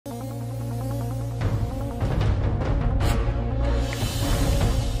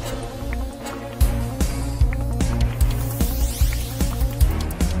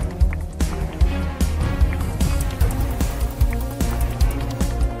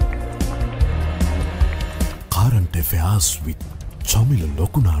affairs with Chamila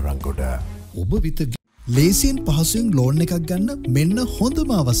Lokunarangoda. ඔබ විත ලේසියෙන් පහසුවෙන් ලෝන් එකක් ගන්න මෙන්න හොඳම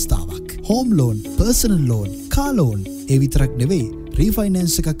අවස්ථාවක්. Home loan, personal loan, car loan ඒ විතරක් නෙවෙයි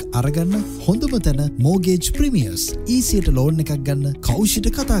රීෆයිනෑන්ස් එකක් අරගන්න හොඳම තැන මෝර්ගේජ් ප්‍රීමියර්ස්. ඊසියට ලෝන් එකක් ගන්න කෞෂිට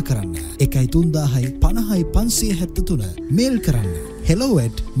කතා කරන්න 1350 50 573 මේල් කරන්න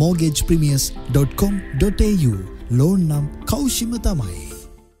hello@mortgagepremiers.com.au. ලෝන් නම් කෞෂිම තමයි.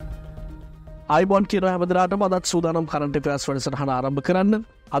 අයිබෝන් කියන හැමදෙනාටම අදත් සූදානම් කරන්ට් ඇෆෙයර්ස් වැඩසටහන ආරම්භ කරන්න.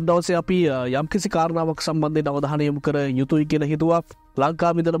 අද දවසේ අපි යම්කිසි කාරණාවක් සම්බන්ධයෙන් අවධානය යොමු කර යුතුයි කියලා හිතුවා.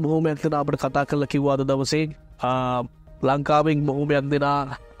 ලංකාවේ ඉඳලා බොහෝමයක් දෙනා අපිට කතා කරලා කිව්වා අද දවසේ ලංකාවෙන් බොහෝමයක් දෙනා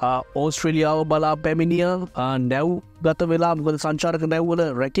ඕස්ට්‍රේලියාව බලා පැමිණිය නැව් ගත වෙලා මොකද සංචාරක නැව්වල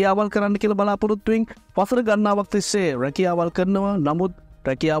රැකියාවල් කරන්න කියලා බලාපොරොත්තුවෙන් වසර ගණනාවක් තිස්සේ රැකියාවල් කරනවා. නමුත්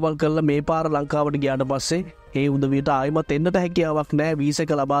රැකියාවල් කරලා මේ පාර ලංකාවට ගියාට පස්සේ ඒ උදවියට ආයිමත් එන්නට හැකියාවක් නැහැ. වීසා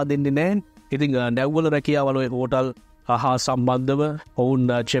එක ලබා දෙන්නේ නැහැ. ඉතින් නැව්වල රැකියාවල හෝටල් හා සම්බන්ධව ඔවුන්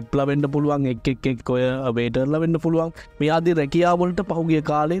චෙප්ල වෙන්න පුළුවන් එක් ඔය වේටර්ල වෙන්න පුළුවන්. මේ ආදී රැකියාවලට පහුගිය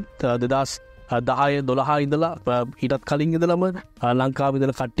කාලේ 2010-12 ඉඳලා ඊටත් කලින් ඉඳලම ලංකාවේ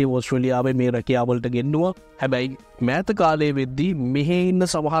ඉඳලා කට්ටිය ඕස්ට්‍රේලියාවේ මේ රැකියාවලට ගෙන්නුවා. හැබැයි මෑත කාලේ වෙද්දී මෙහි ඉන්න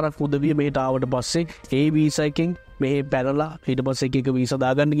සමහරක් උදවිය මෙහෙට ආවට පස්සේ ඒ වීසා එකෙන් මෙහෙ පැනලා ඊට පස්සේ එක වීසා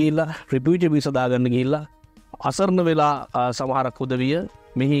දාගන්න ගිහිල්ලා රිපියුජර් වීසා දාගන්න ගිහිල්ලා අසරණ වෙලා සමහරක් උදවිය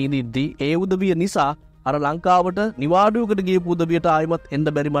මෙහි ඉඳිද්දී ඒ උදවිය නිසා අර ලංකාවට නිවාඩුවකට ගියපු උදවියට ආයිමත් එන්න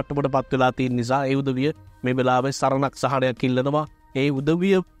බැරි මට්ටමට පත් වෙලා තියෙන නිසා ඒ උදවිය මේ වෙලාවේ සරණක් සහනයක් ඉල්ලනවා. ඒ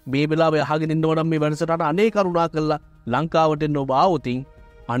උදවිය මේ වෙලාවේ අහගෙන ඉන්නව නම් මේ වැඩසටහන අනේ කරුණා කළා ලංකාවට එන්න ඔබ ආවොතින්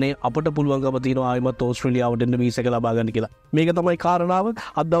අනේ අපට පුළුවන්කම තියෙනවා ආයිමත් ඕස්ට්‍රේලියාවට එන්න වීසා එක ලබා ගන්න කියලා. මේක තමයි කාරණාව.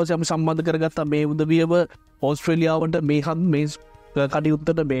 අද දවසේ අපි සම්බන්ධ කරගත්තා මේ උදවියව ඕස්ට්‍රේලියාවට මේ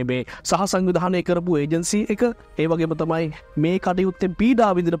කටයුත්තට මේ සහ සංවිධානය කරපු ඒජන්සි එක. ඒ වගේම තමයි මේ කටයුත්තෙන් පීඩා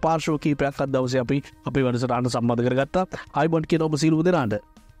විඳින පාර්ශ්ව කීපයක් අද දවසේ අපි අපේ වැඩසටහනට සම්බන්ධ කරගත්තා. අයිබෝන් කියන ඔබ සියලු දෙනාට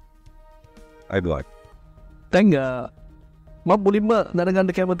අයිබෝන්. දැන් මම මුලින්ම දැනගන්න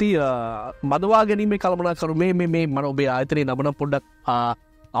කැමති මදවා ගැනීමේ කළමනාකරු මේ මම ඔබේ ආයතනයේ නම නම් පොඩ්ඩක්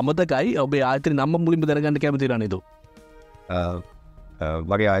අමතකයි. ඔබේ ආයතනයේ නම මුලින්ම දැනගන්න කැමති නේද?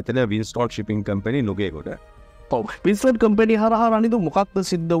 වගේ ආයතනය වින්ස්ටෝන් shipping company Nugegoda. Winston company හරහා රනිදු මොකක්ද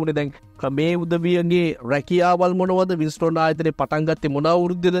සිද්ධ වුණේ? දැන් මේ උදවියගේ රැකියාවල් මොනවද? වින්ස්ටෝන් ආයතනයේ පටන් ගත්තේ මොන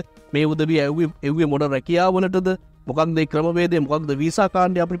අවුරුද්දේද? මේ උදවිය එව්වේ මොන රැකියාවලටද? මොකක්ද ඒ ක්‍රමවේදය? මොකක්ද වීසා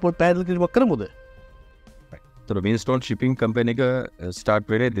කාණ්ඩය? අපි පොඩ්ඩක් පැහැදිලි කිරීමක් කරමුද? වින්ස්ටෝන් ශිපින් කම්පැනි එක ස්ටාර්ට්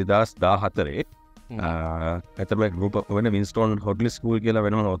වෙන්නේ 2014. ඇත්තටම ගෲප් වෙන වින්ස්ටෝන් හොටල් ස්කූල් කියලා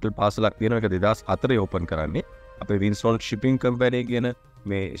වෙනම හොටල් පාසලක් තියෙනවා. ඒක 2004 ඕපන් කරන්නේ. අපේ වින්ස්ටෝන් ශිපින් කම්පැනි කියන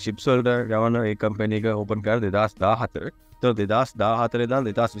මේ ශිප්ස් වලට යවන ඒ කම්පැනි එක ඕපන් කරලා 2014. ඒතකොට 2014 ඉඳන්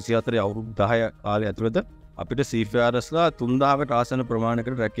 2024 අවුරුදු 10 කාලය ඇතුළත අපිට සීෆයාර්ස්ලා 3000කට ආසන්න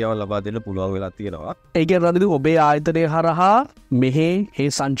ප්‍රමාණයකට රැකියාව ලබා දෙන්න පුළුවන් වෙලා තියෙනවා. ඒ කියන්නේ රනිදු ඔබේ ආයතනය හරහා මෙහි මේ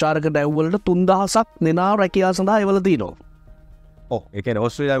සංචාරක නැව් වලට 3000ක් දෙනා රැකියාව සඳහා එවලා තිනවා. ඔව් ඒ කියන්නේ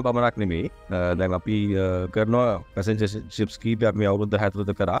ඕස්ට්‍රේලියාවේ පමණක් නෙමෙයි. දැන් අපි කරනවා පැසෙන්ජර් ෂිප්ස් කීපයක් මේ අවුරුදු 10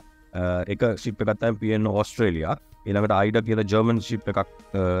 ඇතුළත කරා. එක ශිප් එකක් තමයි PNO ඕස්ට්‍රේලියා. ඊළඟට අයිඩා කියලා ජර්මන් ශිප් එකක්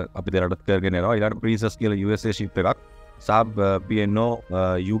අපි දෙරටත් කරගෙන යනවා. ඊළඟට ප්‍රීන්සස් කියලා USA ශිප් එකක්. සාබ් PNO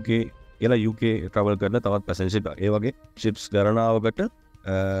UK කියලා UK ට්‍රැවල් කරන තවත් පැසෙන්ජර් ශිප්. ඒ වගේ ශිප්ස් ගණනාවකට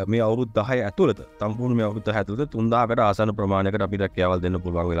මේ අවුරුදු 10 ඇතුළත සම්පූර්ණ මේ අවුරුදු 10 ඇතුළත 3000කට ආසන්න ප්‍රමාණයකට අපි රැකියාවල් දෙන්න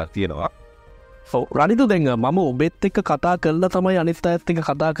පුළුවන් වෙලා තියෙනවා. රනිදු දැන් මම ඔබෙත් එක්ක කතා කරලා තමයි අනිත් අයත් එක්ක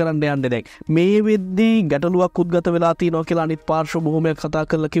කතා කරන්න යන්නේ. දැන් මේ වෙද්දී ගැටලුවක් උද්ගත වෙලා තියෙනවා කියලා අනිත් පාර්ශ්ව බොහොමයක් කතා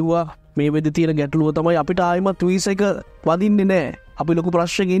කරලා කිව්වා. මේ වෙද්දී තියෙන ගැටලුව තමයි අපිට ආයිමත් වීසා එක වදින්නේ නැහැ. අපි ලොකු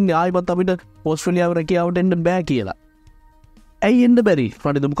ප්‍රශ්නයක ඉන්නේ ආයිමත් අපිට ඕස්ට්‍රේලියාව රැකියාවට එන්න බෑ කියලා. ඇයි එන්න බැරි?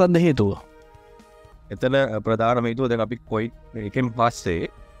 රනිදු මොකක්ද හේතුව? එතන ප්‍රධානම හේතුව දැන් අපි කොයි එකෙන් පස්සේ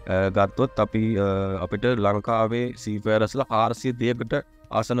ගත්තොත් අපිට ලංකාවේ සීෆයාර්ස්ලා 430කට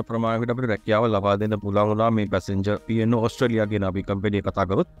ආසන ප්‍රමාණයකට අපිට රැකියාව ලබා දෙන්න පුළුවන් වුණා මේ පැසෙන්ජර් PNO ඕස්ට්‍රේලියා කියන අපි කම්පැනි එක කතා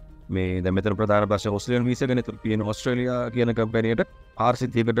කරොත්. මේ දැන් මෙතන ප්‍රධාන ප්‍රශ්නේ ඕස්ට්‍රේලියානු වීසා ගැන. ඒතර PNO ඕස්ට්‍රේලියා කියන කම්පැනියට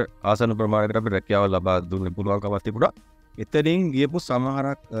 430කට ආසන ප්‍රමාණයකට අපිට රැකියාව ලබා දුන්න පුළුවන්කමක් තිබුණා. එතනින් ගියපු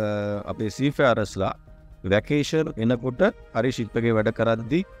සමහරක් අපේ සීෆයාර්ස්ලා වැකේෂන් එනකොට හරි ෂිප් එකේ වැඩ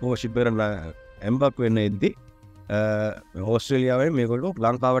කරද්දී ෂිප් එක එම්බක් වෙන්න එද්දී ඕස්ට්‍රේලියාවෙන් මේගොල්ලෝ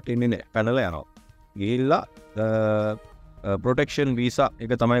ලංකාවට එන්නේ නැහැ. පැනලා යනවා. ගිහිල්ලා ප්‍රොටෙක්ෂන් වීසා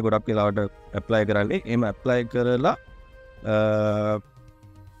එක තමයි ගොඩක් වෙලාවට ඇප්ලයි කරන්නේ. එහෙම ඇප්ලයි කරලා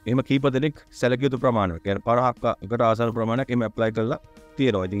එහෙම කීප දෙනෙක් සැලකිය යුතු ප්‍රමාණයක් කියන්නේ 50කට ආසන්න ප්‍රමාණයක් එහෙම ඇප්ලයි කරලා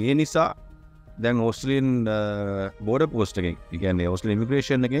තියෙනවා. ඉතින් ඒ නිසා දැන් ඕස්ට්‍රේලියන් බෝඩර් පෝස්ට් එකෙන් කියන්නේ ඕස්ට්‍රේලියන්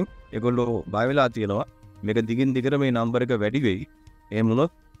ඉමිග්‍රේෂන් එකෙන් ඒගොල්ලෝ බය වෙලා තියෙනවා මේක දිගින් දිගට මේ නම්බර එක වැඩි වෙයි. එහෙම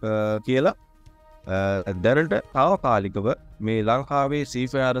වුණොත් කියලා දැනට තාවකාලිකව මේ ලංකාවේ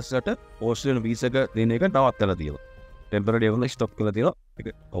සීෆයාර්ස්ලට ඕස්ට්‍රේලියන් වීසා එක දෙන එක නවත්තලා තියෙනවා. ටෙම්පරරි ඒගොල්ලෝ ස්ටොප් කරලා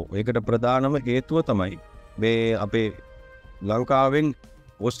තියෙනවා. ඒකට ප්‍රධානම හේතුව තමයි මේ අපේ ලංකාවෙන්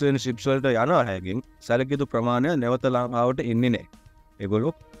ඕස්ට්‍රේලියානු ෂිප්ස් වලට යන අයගෙන් සැලකිය යුතු ප්‍රමාණය නැවත ලංකාවට එන්නේ නැහැ.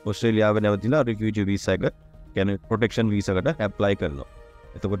 ඒගොල්ලෝ ඕස්ට්‍රේලියාවේ නැවතිලා රිෆියුජි වීසා එක කියන්නේ ප්‍රොටෙක්ෂන් වීසා එකට ඇප්ලයි කරනවා.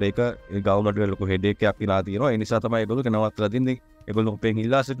 එතකොට ඒක ගවර්න්මන්ට් වල ලොකු හෙඩේක් එකක් වෙලා තියෙනවා. ඒ නිසා තමයි ඒගොල්ලෝ නවත්තලා තින්නේ. ඒගොල්ලෝ අපෙන්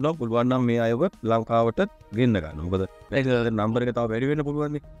ඉල්ලා සිටිනවා පුළුවන් නම් මේ අයව ලංකාවට ගෙන්න ගන්න. මොකද ඒක නම්බර එක තව වැඩි වෙන්න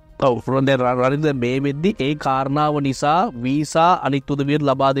පුළුවන් නේ. ඔව් රනින්ද මේ වෙද්දි ඒ කාරණාව නිසා වීසා අනිත් උදවියට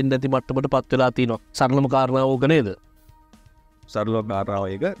ලබා දෙන්න නැති මට්ටමට පත් වෙලා තියෙනවා. සරලම කාරණාව ඕක නේද? සරලව කාරණාව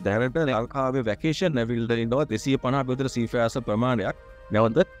ඒක. දැනට ලංකාවේ වැකේෂන් ඇවිල්ලා ඉන්නවා 250 විතර සීෆෑර්ස් ප්‍රමාණයක්.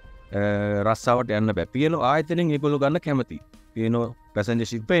 නැවත රස්සාවට යන්න බෑ. පියනෝ ආයතනෙන් ඒගොල්ලෝ ගන්න කැමති. පියනෝ පැසෙන්ජර්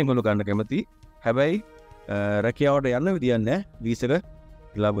ෂිප් එකෙන් ඒගොල්ලෝ ගන්න කැමති. හැබැයි රැකියාවට යන්න විදියක් නැහැ. වීසා එක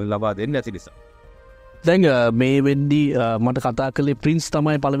ලබා දෙන්නේ නැති නිසා. දැන් මේ වෙද්දි මට කතා කළේ ප්‍රින්ස්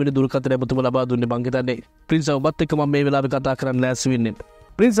තමයි පළවෙනි දුරකථන ඇමතුම ලබා දුන්නේ. මං හිතන්නේ ප්‍රින්ස් ඔබත් එක්ක මම මේ වෙලාවේ කතා කරන්න ලෑස්ති වෙන්නේ.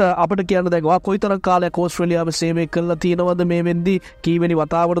 ප්‍රින්ස් අපිට කියන්න දැන් ඔයා කොයිතරම් කාලයක් ඕස්ට්‍රේලියාවේ සේවය කළා තියෙනවද මේ වෙද්දි? කීවෙනි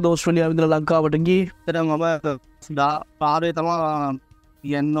වතාවටද ඕස්ට්‍රේලියාවේ ඉඳලා ලංකාවට ගියේ? එතන මම පාරේ තමයි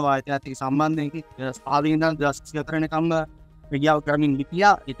කියන්න වායිතික සම්බන්ධයෙන් ස්ථාවරයෙන් ඉඳන් ජස්ටිස් කරනකම් විද්‍යාව කරමින්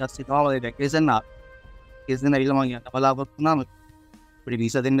හිටියා. ඊට පස්සේ තමයි වැකේෂන් ආ. කෙසෙන් ඇවිල්ලා මම යන්න බලාපොරොත්තු වුණාම අපිට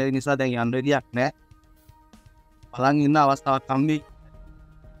වීසා දෙන්න නිසා දැන් යන්න විදියක් නැහැ. බලන් ඉන්න අවස්ථාවක් හම්බෙයි.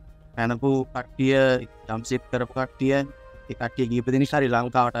 පැනපු කට්ටිය ජම්ප් කරපු කට්ටිය ඒ කට්ටිය ගියපු දින ශ්‍රී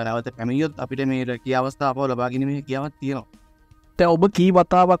ලංකාවට නැවත පැමිණියොත් අපිට මේ රැකිය අවස්ථාව ලබා ගැනීමේ කියාවක් තියෙනවා. දැන් ඔබ කී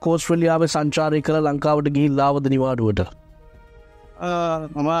වතාවක් ඕස්ට්‍රේලියාවේ සංචාරය කරලා ලංකාවට ගිහිල්ලා ආවද නිවාඩුවට?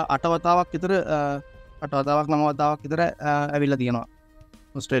 මම 8 වතාවක් විතර 8 වතාවක් 9 වතාවක් විතර ඇවිල්ලා තියෙනවා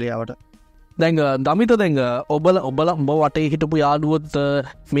ඕස්ට්‍රේලියාවට. දැන් දමිත දැන් ඔබලා උඹ වටේ හිටපු යාළුවොත්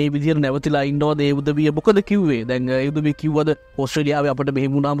මේ විදිහට නැවතිලා ඉන්නවද? ඒ උදවිය මොකද කිව්වේ? දැන් ඒ උදවිය කිව්වද ඕස්ට්‍රේලියාවේ අපිට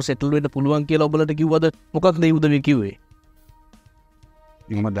මෙහෙම වුණාම සෙටල් වෙන්න පුළුවන් කියලා ඔබලට කිව්වද? මොකක්ද ඒ උදවිය කිව්වේ?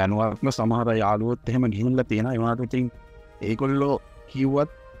 මම දැනුවත්ම සමහර යාළුවොත් එහෙම ගිහිල්ලා තියෙනවා. ඒ වුණාට ඉතින් ඒගොල්ලෝ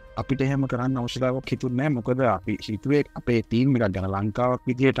කිව්වත් අපිට එහෙම කරන්න අවශ්‍යතාවයක් හිතුන්නේ නැහැ. මොකද අපි හිතුවේ අපේ ටීම් එකක් ගැන ලංකාවක්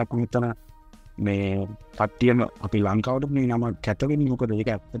විදියට අපි මෙතන මේ කට්ටියම අපි ලංකාවට මේ නම කැතවෙන්නේ. මොකද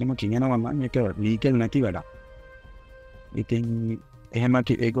ඒක ඇත්තටම කියනවා නම් මේක ලීගල් නැති වැඩක්. ඉතින් එහෙම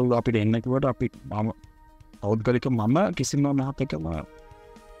ඒගොල්ලෝ අපිට එන්න කිව්වට අපි මම පෞද්ගලික මම කිසිම මහතකම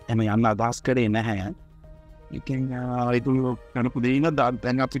එහෙම යන්න අදහස් කරේ නැහැ. ඉතින් ඒගොල්ලෝ කරපු දේ ඉන්න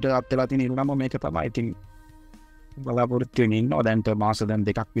දැන් අපිට අත්දලා තියෙන ඉන්නම මේක තමයි. ඉතින් බලාපොරොත්තු වෙමින් ඉන්නවා. දැන් මාස දැන්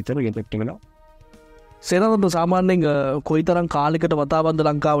 2ක් විතර ගෙදරට වෙලා. සේනන්ද සාමාන්‍යයෙන් කොයිතරම් කාලයකට වතාවක්ද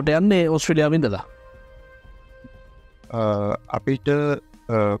ලංකාවට යන්නේ ඕස්ට්‍රේලියාවෙන් ඉඳලා? අපිට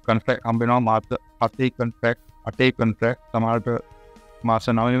කොන්ට්‍රැක්ට් හම්බෙනවා මාස 7 කොන්ට්‍රැක්ට් සමහරට මාස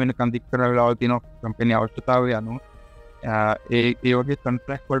 9 වෙනකන් දික් කරලා වෙලාවල් තියෙනවා කම්පැනි අවශ්‍යතාවය අනුව. ඒ වගේ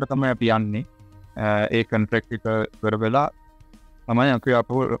කොන්ට්‍රැක්ට් වලට තමයි අපි යන්නේ. ඒ කොන්ට්‍රැක්ට් එක ඉවර වෙලා තමයි අපි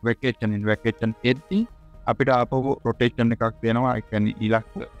ආපහු වැකේෂන් එද්දී අපිට ආපහු රොටේෂන් එකක් දෙනවා. ඒ කියන්නේ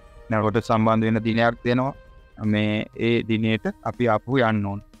ඊළඟ නැවට සම්බන්ධ වෙන දිනයක් දෙනවා. මේ ඒ දිනේට අපි ආපහු යන්න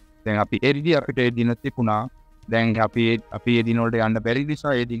ඕන. දැන් අපි එරිදි අපිට ඒ දින තිබුණා. දැන් අපි ඒ දින වලට යන්න බැරි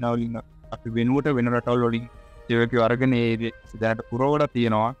නිසා ඒ දින වලින් අපි වෙනුවට වෙන රටවල් වලින් සේවකයෝ අරගෙන ඒ දැනට පුරවලා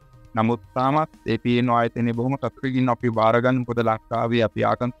තියෙනවා. නමුත් තාමත් ඒ පියන ආයතනයේ බොහොම තත්ත්වකින් අපි බාර ගන්න. මොකද ලංකාවේ අපි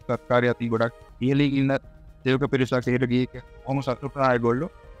ආගන්තුක සත්කාරය අති ගොඩක් ඉහළින් ඉන්න සේවක පිරිසක් එහෙට ගියේ කොහොම සතුටුයි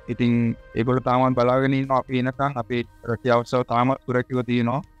ඒගොල්ලෝ. ඉතින් ඒගොල්ලෝ තාමත් බලාගෙන ඉන්නවා. අපි එනකන් අපේ රැකියාවසව තාමත් සුරක්ෂිතව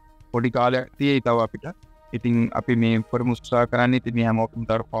තියෙනවා. පොඩි කාලයක් තියෙයි තව අපිට. ඉතින් අපි මේ උත්සාහ කරන්නේ ඉතින් මේ හැමෝටම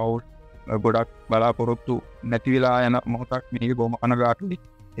තර පවුල් ගොඩක් බලාපොරොත්තු නැති වෙලා යන මොහොතක් මේක බොහොම අනගාටුයි.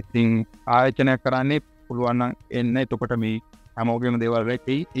 ඉතින් ආයෝජනය කරන්නේ පුළුවන් නම් එන්න. එතකොට මේ හැමෝගෙම දේවල්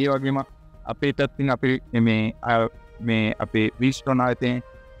රැකෙයි. ඒ වගේම අපේ පැත්තෙන් අපි මේ අපේ විශ්වන ආයතනයේ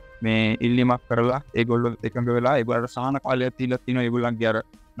මේ ඉල්ලීමක් කරලා ඒගොල්ලෝ එකඟ වෙලා ඒගොල්ලන්ට සාහන කාලයක් දීලා තිනවා. ඒගොල්ලන්ගේ අර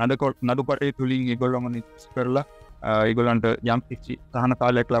නඩු කොටේ තුලින් ඒගොල්ලෝම නිස් කරලා ඒගොල්ලන්ට යම් කිසි සහන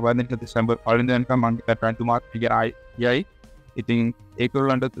කාලයක් ලබා දෙන්න දෙසැම්බර් 1 වෙනිදා මම ට්‍රයින් මාක් යයි. ඉතින්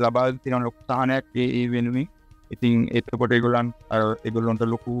ඒගොල්ලන්ට ලබා දෙන ලොකු සහනයක් ඒ වෙනුවෙන්. ඉතින් එතකොට ඒගොල්ලන්ට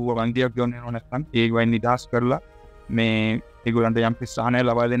ලොකු වන්දියක් ගන්න ඕන නැත්නම් ඒ වයින් නිදහස් කරලා මේ ඒගොල්ලන්ට යම් කිසි සහනයක්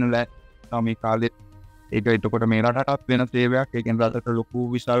ලබා දෙන්න මේ කාලේ. ඒක එතකොට මේ රටටත් වෙන සේවයක්. ඒ කියන්නේ රටට ලොකු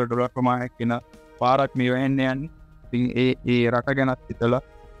විශාල ඩොලර් ප්‍රමාණයක් වෙන පාරක් මේ වෙන්නේ යන්නේ. ඉතින් ඒ රට ගැනත් හිතලා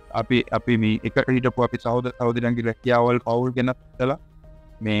අපි මේ එකට හිටපු අපි සහෝදරයන්ගේ රැකියාවල් පවුල් ගැන හිතලා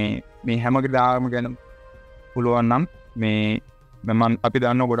මේ හැමදාම ගැන පුළුවන් නම් මම අපි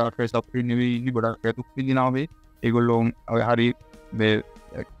දන්න ගොඩක් සප්‍රි නෙවෙයි ගොඩක් දුක් විඳිනවා වේ. ඒගොල්ලෝ හරි මේ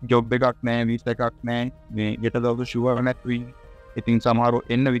ජොබ් එකක් නැහැ, වීසා එකක් නැහැ, මේ ගෙට දවස් ෂුවර් නැතුයි. ඉතින් සමහරව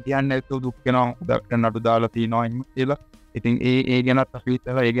එන්න විදියක් නැතුව දුක් වෙනවා. උදට නඩු දාලා තියනවා එහෙම කියලා. ඉතින් ඒ ගැනත් අපි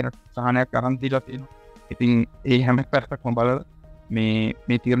හිතලා ඒ ගැන සහනයක් අරන් දීලා තියෙනවා. ඉතින් ඒ හැම පැත්තක්ම බලලා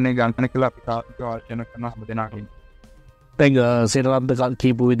මේ තීරණය ගන්න කියලා අපි ආචාර්ය කරන හැම දෙනාටම තැන් සෙනරන්ද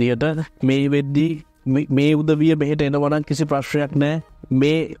කීපු විදිහට මේ වෙද්දී මේ උදවිය මෙහට එනවනන් කිසි ප්‍රශ්නයක් නෑ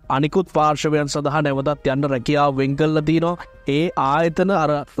මේ අනිකුත් පාර්ශවයන් සඳහා නැවතත් යන්න රැකියාව වෙංකල්ල තියනවා ඒ ආයතන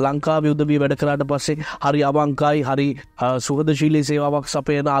අර ලංකා යුදවී වැඩ කරට පස්සේ හරි අවංකායි හරි සුහදශීලී සේවාවක්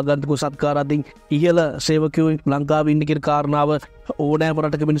සපයන ආගන්තකු සත්කාරතින් ඉහල සේවකව ලංකාව ඉන්නකිර කාරණාව ඕනෑ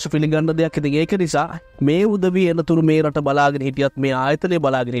පරට මිනිසු පිළිගන්න දෙයක් ඇති ඒක නිසා මේ උදවී එනතුරු මේ රට බලාගෙන හිටියත් මේ ආයතනය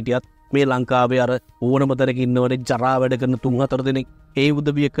බලාගෙන හිටියත් මේ ලංකාවේ අර ඕනමතරකින්නවන ජරා වැඩ කරන 3-4 දෙනෙක් ඒ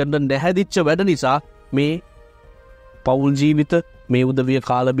උදවිය කරන්න නැහැදිච්ච වැඩ නිසා මේ පවුල් ජීවිත මේ උදවිය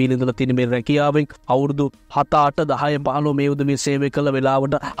කාලබීලිඳල තින මේ රැකියාවෙන් අවුරුදු 7-8-10-15 මේ උදවිය සේවය කළ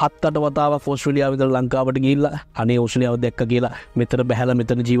වෙලාවට 7-8 වතාවක් ඕස්ට්‍රේලියාවෙන් ලංකාවට ගිහිල්ලා අනේ ඕස්ට්‍රේලියාව දැක්ක කියලා මෙතන බැහැලා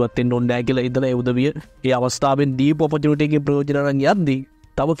මෙතන ජීවත් වෙන්න ඕනේ නැහැ කියලා ඉඳලා ඒ උදවිය ඒ අවස්ථාවෙන් දීප ඔපචුනිටි එකේ ප්‍රයෝජන අරන් යද්දී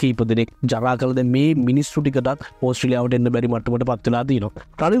තව කීප දෙනෙක් ජරා කළ දැන් මේ මිනිස්සු ටිකටත් ඕස්ට්‍රේලියාවට එන්න බැරි මට්ටමට පත් වෙලා තියෙනවා.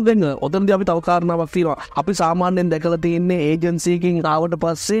 රනිල් දැන් ඔතනදී අපි තව කාරණාවක් තියෙනවා. අපි සාමාන්‍යයෙන් දැකලා තියෙන්නේ ඒජන්සි එකකින් ආවට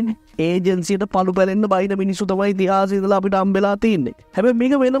පස්සේ ඒජන්සියට පළු පැලෙන්න බයින මිනිස්සු තමයි ඉතිහාසයේ ඉඳලා අපිට හම්බෙලා තියෙන්නේ. හැබැයි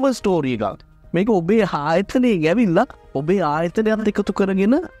මේක වෙනම ස්ටෝරි එකක්. මේක ඔබේ ආයතනයේ ගැවිලා ඔබේ ආයතනයත් එකතු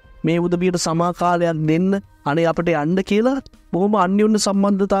කරගෙන මේ උදවියට සමා කාලයක් දෙන්න අනේ අපිට යන්න කියලා බොහොම අන්‍යෝන්‍ය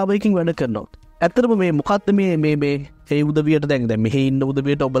සම්බන්ධතාවයකින් වැඩ කරනවා. ඇත්තටම මේ මොකක්ද මේ ඒ උදවියට දැන් මෙහි ඉන්න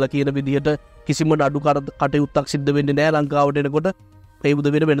උදවියට ඔබලා කියන විදිහට කිසිම නඩු කටයුත්තක් සිද්ධ වෙන්නේ නැහැ ලංකාවට එනකොට ඒ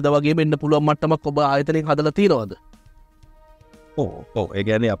උදවියට වෙනදා වගේම එන්න පුළුවන් මට්ටමක් ඔබ ආයතනයෙන් හදලා තියෙනවද? ඔව් ඒ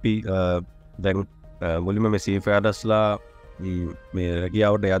කියන්නේ අපි දැන් මුලින්ම මේ සීෆෑඩස්ලා මේ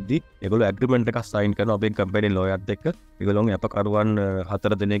රැකියාවට යද්දී ඒගොල්ලෝ ඇග්‍රීමන්ට් එකක් සයින් කරනවා අපේ කම්පැනි ලෝයර්ත් එක්ක. ඒගොල්ලෝගේ අපකරුවන්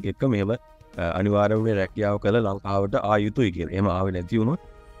 4 දෙනෙක් එක්ක මේව අනිවාර්යයෙන්ම රැකියාව කළ ලංකාවට ආ යුතුයි කියලා. එහෙම ආවේ නැති වුණොත්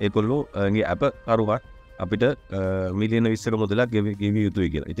ඒගොල්ලෝගේ අප කරුවන් අපිට මිලියන 20ක මුදලක් ගෙවිය යුතුයි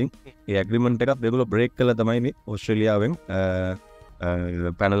කියලා. ඉතින් ඒ ඇග්‍රීමන්ට් එකත් ඒගොල්ලෝ බ්‍රේක් කළා තමයි මේ ඕස්ට්‍රේලියාවෙන්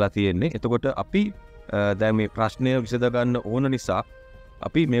පැනලා තියෙන්නේ. එතකොට අපි දැන් මේ ප්‍රශ්නය විසඳ ගන්න ඕන නිසා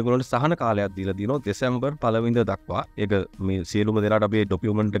අපි මේගොල්ලන්ට සහන කාලයක් දීලා දිනවා දෙසැම්බර් 1 වෙනිදා දක්වා. ඒක මේ සියලුම දෙනාට අපි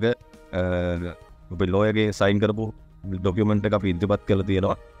ડોකියුමන්ට් එක අපේ ලෝයර්ගේ සයින් කරපු ડોකියුමන්ට් එක අපි ඉදිරිපත් කරලා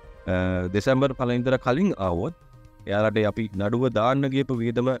තියෙනවා. දෙසැම්බර් 1 වෙනිදා කලින් ආවොත් එයාලට අපි නඩුව දාන්න ගියපු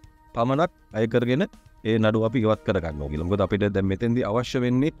වියදම පමණක් අය කරගෙන ඒ නඩුව අපි ඉවත් කර ගන්නවා කියලා. මොකද අපිට දැන් මෙතෙන්දී අවශ්‍ය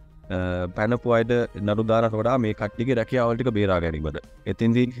වෙන්නේ පැනපු අයට නඩු දානට වඩා මේ කට්ටියගේ රැකියාවල් ටික බේරා ගැනීමට.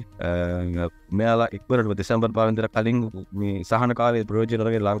 එතෙන්දී මෙයාලා ඉක්මනටම දෙසැම්බර් 5 වෙනිදා කලින් මේ සහන කාලයේ ප්‍රයෝජන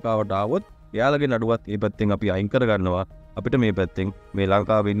අරගෙන ලංකාවට ආවොත් එයාලගේ නඩුවත් මේ පැත්තෙන් අපි අයින් කර ගන්නවා. අපිට මේ පැත්තෙන් මේ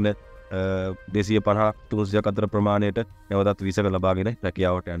ලංකාවේ ඉන්න 250-300ක් අතර ප්‍රමාණයට නැවතත් වීසා ලබාගෙන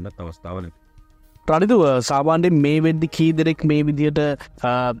රැකියාවට යන්නත් අවස්ථාව ලැබෙනවා. රනිදු සාමාන්‍යයෙන් මේ වෙද්දි කී දෙනෙක් මේ විදිහට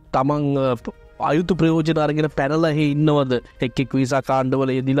තමන් අයුතු ප්‍රයෝජන අරගෙන පැනලා ඉන්නවද? එක් වීසා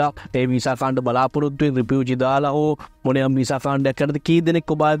කාණ්ඩවල යෙදিলা ඒ වීසා කාණ්ඩ බලාපොරොත්තුෙන් රිෆියුජි දාලා හෝ මොනියම් වීසා කාණ්ඩයක් කරද්දි කී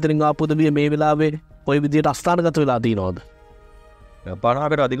දෙනෙක් ඔබ ආයතනෙන් ආපු උදවිය මේ වෙලාවේ ওই විදිහට අස්ථානගත වෙලා තියෙනවද?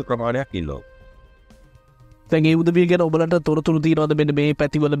 50කට අධික ප්‍රමාණයක් ඉන්නවා. දැන් ඒ උදවිය ගැන ඔබලට තොරතුරු තියෙනවද? මෙන්න මේ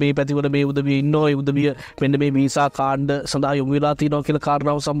පැතිවල මේ උදවිය ඉන්නවා. ඒ උදවිය මෙන්න මේ වීසා කාණ්ඩ සඳහා යොමු වෙලා තියෙනවා කියලා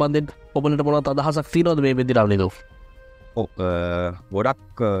කාරණාව සම්බන්ධයෙන් ඔබලට මොනවද අදහසක් තියෙනවද මේ වෙද්දි නේද?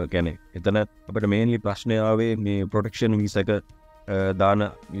 ගොඩක් ගැන එතන අපට මේන්ලි ප්‍රශ්නය ආවේ මේ ප්‍රොටෙක්ෂන් වීසා එක දාන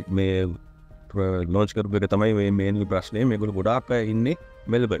මේ ලොන්ච් කරපු එක තමයි මේ මේන්ලි ප්‍රශ්නේ. මේගොල්ලෝ ගොඩාක් අය ඉන්නේ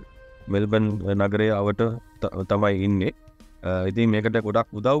මෙල්බන් නගරය අවට තමයි ඉන්නේ. ඉතින් මේකට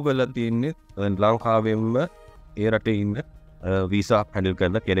ගොඩක් උදව් කරලා තියෙන්නේ ලංකාවෙන්ම ඒ රටේ ඉන්න වීසා හැන්ඩල්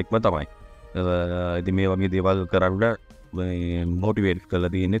කරන කෙනෙක්ම තමයි. ඉතින් මේ වගේ දේවල් කරන්න මොටිවේට්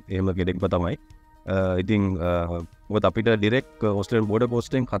කරලා තියෙන්නේ එහෙම කෙනෙක්ම තමයි. ඉතින් මොකද අපිට ඩිරෙක්ට් ඕස්ට්‍රේලියානු බෝඩර්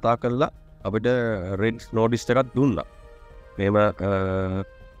පෝස්ට්ෙන් කතා කරලා අපිට රෙඩ් නෝටිස් එකක් දුන්නා. මේව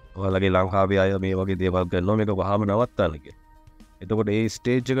ඔයාලගේ ලංකාවේ අය මේ වගේ දේවල් කරනවා මේක වහාම නවත්තන්න කියලා. එතකොට ඒ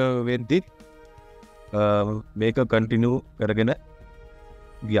ස්ටේජ් එක වෙද්දි මේක කන්ටිනියු කරගෙන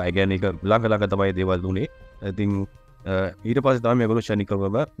ගියා. ඒ කියන්නේ ඒක ළඟ තමයි දේවල් දුන්නේ. ඉතින් ඊට පස්සේ තමයි මේගොල්ලෝ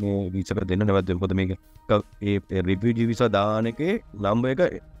ශනිකවම මේ වීසා එක දෙන්න නැවතුනේ. මොකද මේක ඒ රිෆියුජි වීසා දාන එකේ නම්බර් එක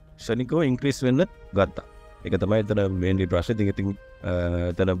ශනිකව ඉන්ක්‍රීස් වෙන්න ගත්තා. ඒක තමයි එතන මේන්ලි ප්‍රශ්නේ. ඉතින්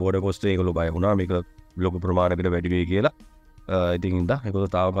එතන බෝඩර් පෝස්ට් ඒගොල්ලෝ බය වුණා මේක ලොකු ප්‍රමාණයකට වැඩි වෙයි කියලා. ඉතින් ඉඳා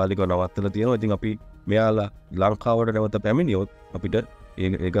ඒගොල්ලෝ తాවකාලිකව නවත්තලා තියෙනවා. ඉතින් අපි මෙයාලා ලංකාවට නැවත පැමිණියොත් අපිට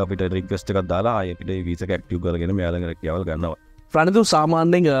ඒක අපිට රික්වෙස්ට් එකක් දාලා ආයෙ අපිට වීසා එක ඇක්ටිව් කරගෙන මෙයාලගේ රැකියාවල් ගන්නවා. රනිදු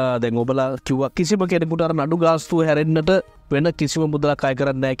සාමාන්‍යයෙන් දැන් ඔබලා කිව්වා කිසිම කෙනෙකුට අර නඩු ගාස්තුව හැරෙන්නට වෙන කිසිම මුදලක් අය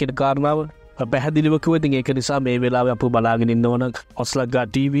කරන්නේ නැහැ කියන කාරණාව පැහැදිලිව කිව්වා. ඉතින් ඒක නිසා මේ වෙලාවේ අපු බලාගෙන ඉන්නවන ඔස්ලග්ගා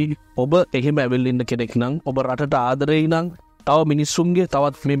TV ඔබ එහෙම ඇවිල්ලා ඉන්න කෙනෙක් නම් ඔබ රටට ආදරෙයි නම් තව මිනිස්සුන්ගේ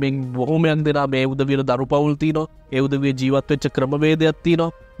තවත් මේ බොහොමයක් දෙනා මේ උදවියට දරු පවුල් තියෙනවා. ඒ උදවිය ජීවත් වෙච්ච ක්‍රමවේදයක්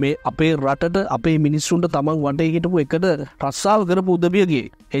තියෙනවා. මේ අපේ රටට අපේ මිනිස්සුන්ට තමන් වටේ හිටපු එකට රස්සාව කරපු උදවියගේ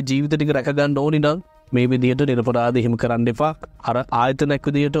ඒ ජීවිත ටික රැක ගන්න ඕනි නම් මේ විදිහට නිරපරාධ හිම කරන්න එපා. අර ආයතනයක්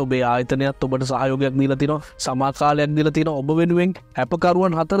විදිහට ඔබේ ආයතනයත් ඔබට සහයෝගයක් දීලා තිනවා. සමාකාලයක් දීලා තිනවා. ඔබ වෙනුවෙන්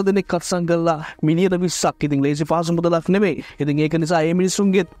අපකරුවන් 4 දෙනෙක් අත්සන් කළා මිලියන 20ක්. ඉතින් ලේසි පාසු මුදලක් නෙමෙයි. ඉතින් ඒක නිසා මේ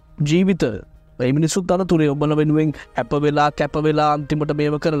මිනිස්සුන්ගේ ජීවිත ඒ මිනිස්සුත් අතරතුරේ ඔබල වෙනුවෙන් අප වෙලා කැප වෙලා අන්තිමට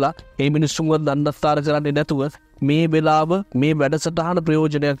මේව කරලා ඒ මිනිස්සුන්ව දණ්ඩස්ථාර කරන්නේ නැතුව මේ වෙලාව මේ වැඩසටහන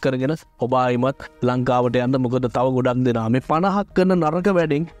ප්‍රයෝජනයක් කරගෙන ඔබ ආයිමත් ලංකාවට යන්න. මොකද තව ගොඩක් දෙනා මේ 50ක් කරන නරක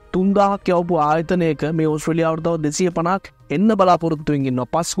වැඩෙන් 3000ක් යවපු ආයතනයක මේ ඕස්ට්‍රේලියාවට තව 250ක් එන්න බලාපොරොත්තු වෙමින් ඉන්නවා.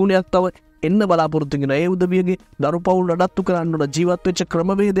 5 ගුණයක් තව එන්න බලාපොරොත්තු වෙන ඒ උදවියගේ දරු පවුල් නඩත්තු කරන්න ඕන ජීවත් වෙච්ච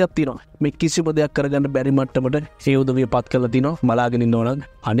ක්‍රමවේදයක් තියෙනවා. මේ කිසිම දෙයක් කරගන්න බැරි මට්ටමට ඒ උදවිය පත් කරලා තිනවා. බලාගෙන ඉන්න ඕන.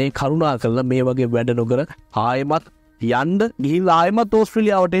 අනේ කරුණා කරලා මේ වගේ වැඩ නොකර ආයෙමත් යන්න ගිහිල්ලා ආයෙමත්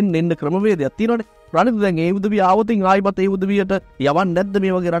ඕස්ට්‍රේලියාවට එන්න ක්‍රමවේදයක් තියෙනවානේ. රනිත් දැන් ඒ උදවිය ආවතින් ආයෙමත් ඒ උදවියට යවන්න නැද්ද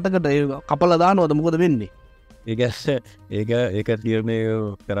මේ වගේ රටකට? කපලා දානවද? මොකද වෙන්නේ? ඒක තියරණය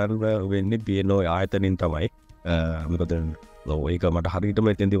කරන්න වෙන්නේ පියනෝ ආයතනින් තමයි. මොකද ඒක මට හරිටම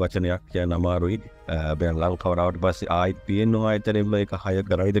එතෙන්දි වචනයක් කියන්න අමාරුයි. බැන් ලංකාවට පස්සේ ආයිත් පියනෝ ආයතනෙම එක හය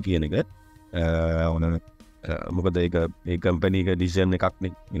කරයිද කියන එක මොකද ඒ කම්පැනි එක ඩිසිෂන් එකක්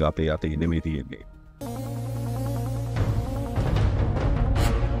නේ. ඒක අපේ අතේ නෙමෙයි තියෙන්නේ.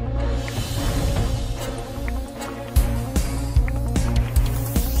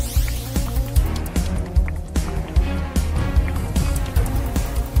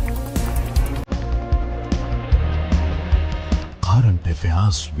 Current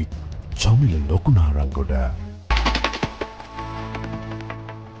Affairs with Chamila Lokunarangoda.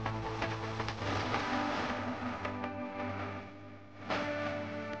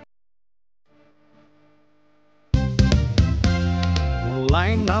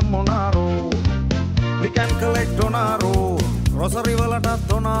 Line Monaro, we can collect Donaro, Rosary Valata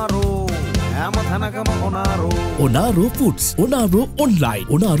Donaro, Amathanakama Onaro. Onaro Foods, Onaro Online,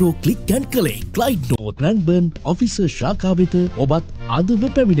 Onaro Click and Collect, Clyde North Langburn, Officer Shaka වෙත ඔබත් අදම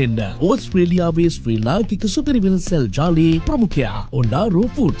පැමිණෙන්න. ඕස්ට්‍රේලියාවේ ශ්‍රී ලාංකික සුපිරිවෙන සෙල් ජාලයේ ප්‍රමුඛයා Onaro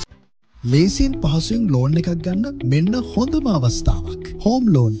Foods. ලේසියෙන් පහසුවෙන් loan එකක් ගන්න මෙන්න හොඳම අවස්ථාවක්. Home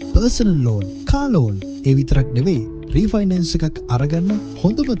loan, personal loan, car loan ඒ විතරක් නෙවෙයි රීෆයිනන්ස් එකක් අරගන්න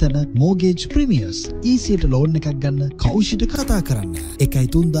හොඳම තැන මෝගේජ් ප්‍රීමියර්ස්. ඊසියට ලෝන් එකක් ගන්න කෞෂිට කතා කරන්න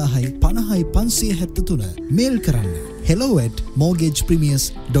 1350 50 573 මේල් කරන්න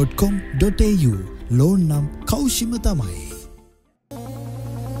hello@mortgagepremiers.com.au. ලෝන් නම් කෞෂිම තමයි.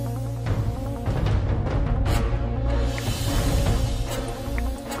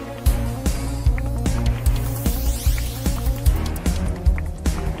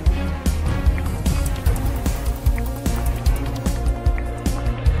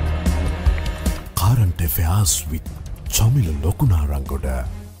 Current Affairs with Chamila Lokunarangoda.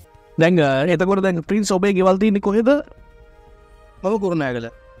 දැන් එතකොට දැන් ප්‍රින්ස් ඔබේ ගෙවල් තියෙන්නේ කොහෙද? මම කුරුණෑගල.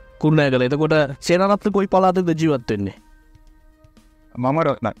 කුරුණෑගල. එතකොට සේනාරත්න කොයි පළාතේද ජීවත් වෙන්නේ? මම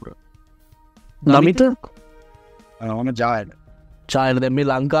රත්නපුර. නමිත මම ජායන. චායන දැන් මේ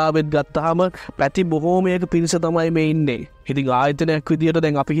ලංකාවෙත් ගත්තාම පැති බොහෝමයක පිරිස තමයි මේ ඉන්නේ. ඉතින් ආයතනයක් විදියට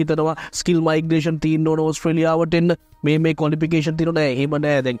දැන් අපි හිතනවා ස්කිල් මයිග්‍රේෂන් තියෙන්න ඕන ඕස්ට්‍රේලියාවට එන්න. මේ ක්වොලිෆිකේෂන් තියෙනවා නෑ. එහෙම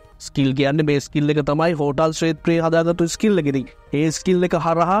නෑ. දැන් ස්කිල් කියන්නේ මේ ස්කිල් එක තමයි හෝටල් ක්ෂේත්‍රයේ හදාගත්තු ස්කිල් එක. ඉතින් ඒ ස්කිල් එක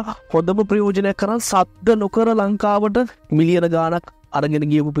හරහා හොඳම ප්‍රයෝජනයක් කරන් සද්ද නොකර ලංකාවට මිලියන ගාණක් අරගෙන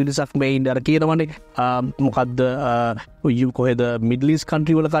ගියපු පිරිසක් මේ ඉන්නේ. අර කියනවනේ මොකද්ද කොහෙද මිඩ්ල් ඊස්ට්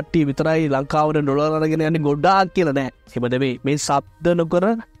කන්ට්‍රි වල කට්ටිය විතරයි ලංකාවට ඩොලර් අරගෙන යන්නේ ගොඩාක් කියලා නෑ. එහෙම නෙවෙයි. මේ සද්ද නොකර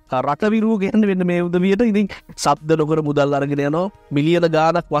රට විරුව ගන්න වෙන්න මේ උදවියට. ඉතින් සද්ද නොකර මුදල් අරගෙන යනවා මිලියන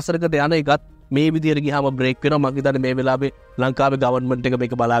ගාණක් වසරකට යන එකත් මේ විදියට ගියාම බ්‍රේක් වෙනවා. මම හිතන්නේ මේ වෙලාවේ ලංකාවේ ගවර්න්මන්ට් එක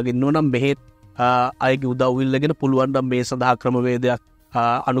මේක බලාගෙන ඉන්නවා නම් මෙහෙත් අයගේ උදව් ඉල්ලගෙන පුළුවන් නම් මේ සඳහා ක්‍රමවේදයක්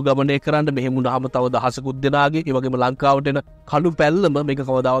අනුගමනය කරන්න. මෙහෙම වුණාම තව දහසකුත් දෙනාගේ ඒ වගේම ලංකාවට එන කළු පැල්ලම මේක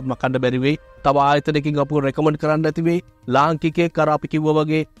කවදාවත් මකන්න බැරි වෙයි. තව ආයතනකින් අපව රෙකමන්ඩ් කරන්න ඇති වෙයි. ලාංකිකයෙක් අර අපි කිව්වා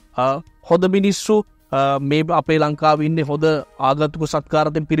වගේ හොඳ මිනිස්සු මේ අපේ ලංකාවේ ඉන්නේ හොඳ ආගන්තුක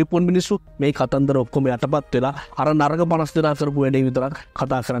සත්කාරයෙන් පිරිපුන් මිනිස්සු. මේ කතන්දර ඔක්කොම යටපත් වෙලා අර නරක 50 දෙනා කරපු වැඩේ විතරක්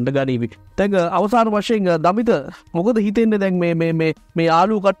කතා කරන්න ගනීවි. දැන් අවසාන වශයෙන් දමිත මොකද හිතෙන්නේ දැන් මේ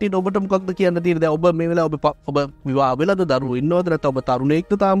යාළුවෝ කට්ටියට ඔබට මොකක්ද කියන්න තියෙන්නේ? දැන් ඔබ මේ වෙලාව ඔබ විවාහ වෙලාද? දරුවෝ ඉන්නවද? නැත්නම් ඔබ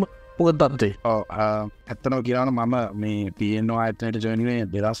තරුණයෙක්ද තාම? මොකද තත්ත්වය? ඇත්තටම කියනවා නම් මම මේ PNO ආයතනයට ජොයින් වුණේ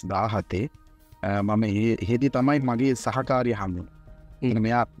 2017. මම එහෙදි තමයි මගේ සහකාරිය හම්බුනේ.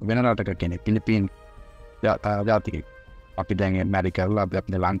 මෙයා වෙන රටක කෙනෙක් පිලිපීන් ජාතිකෙක්. අපි දැන් මැරි කරලා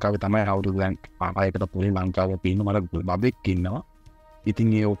අපි ලංකාවේ තමයි අවුරුදු දැන් 5කට පුලින් ලංකාවේ පින්න මට බබෙක් ඉන්නවා. ඉතින්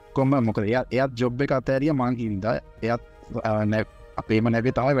ඒ ඔක්කොම මොකද එයාත් ජොබ් එක අතෑරියා මං හින්දා එයාත් අපේම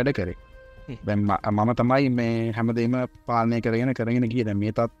නැගේ තමයි වැඩ කරේ මම තමයි මේ හැමදේම පාලනය කරගෙන කිය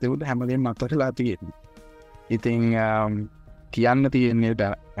මේ තත්වවද හැමදේම අත්වරලා තියෙන ඉතිං කියන්න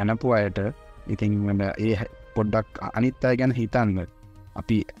තියෙන්නේ ඇනපු අයට ඉතිං ඒ පොඩ්ඩක් අනිත් අය ගැන හිතන්න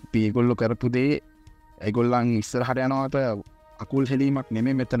අපි පේගොල්ලො කරපුදේ ඇගොල්ලන් ඉස්සර හට යනවාට අකුල් හෙලීමක්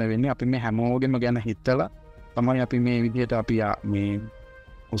නෙමේ මෙතන වෙන්න අපි මේ හැමෝගෙම ගැන හිත්තල තමයි අපි මේ විදිහට අපි මේ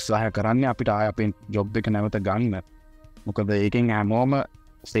උත්සාහ කරන්න අපිට ආය අපෙන් ජොබ් එක නැවත ගන්න මොකද ඒකෙන් හැමෝම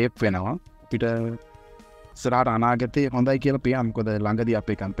සේප් වෙනවා අපිට සරට අනාගතය හොඳයි කියල පියම්කොද ළඟද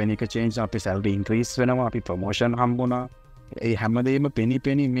අපේ කම්පැනි එක චේන්ජ් අපි සැල්ඩ ඉන්ක්‍රීස් වෙනවා අපි ප්‍රමෝෂන් හම්බුණා ඒ හැමදේම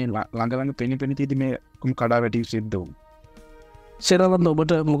පෙනි මේ ළඟළඟ පෙනි තිති මේ කුම් කඩා වැටි සිද්ධවූ සෙනවන්න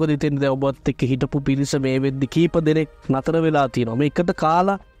ඔබට මොකද ඉතින්ද ඔබත් එක්ක හිටපු පිරිස මේ වෙද්දි කීප දෙනෙක් නතර වෙලා තියෙනවා එකට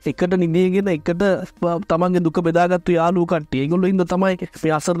කාලා එකට නිදේගෙන එකට තමන්ගේ දුක බෙදාගත්තු යාලු කට්ටිය ඒගොල්ලෝ ඉඳ තමයි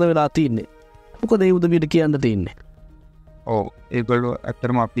මේ අසරණ වෙලා තින්නේ මොකද ඒ උදවියට කියන්න තින්නේ ඕ ඒගොල්ලෝ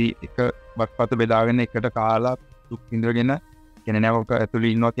ඇත්තරම අපි එක බත්පත බෙදාගෙන එකට කාලා දුක් ඉඳගෙන කෙන නැවක ඇතුළ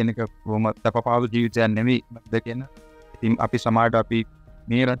ඉන්නවා කෙනෙක රෝම තැපපාදු ජීවිතයන් නෙවී මදගෙන ඉතින් අපි සමාට අපි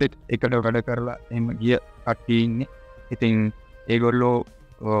මේ රටෙත් එකට වැඩ කරලා එම ගිය කට්ටියඉන්නේ ඉතින් ඒගොල්ලෝ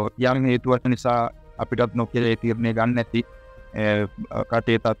යම් හේතුවට නිසා අපිටත් නොකෙලේ තීරණය ගන්න ඇති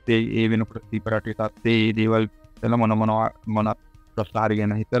කටේ තත්වේ ඒ වෙන ප්‍රතිපරටේ තත්වේ ඒ දේවල් තල මොනත් ප්‍රස්ථාරි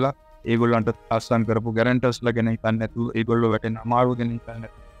ගැන හිතලා ඒගොල්ලන්ට අස්සන් කරපු ගැරන්ටස්ල ගැන හිතන්න ඇතු ඒගොල්ලො වැටෙන අමාරු ගැන හිතන්න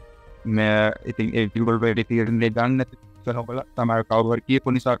ඉතින් ඒගොල් වැඩ තීරණය ගන්න ඇති නොබල තමයි කවවර්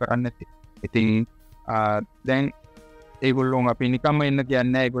කියපු නිසා කරන්න ඇති ඉතින් දැන් ඒගොල්ලොන් අපි නිකම්ම එන්න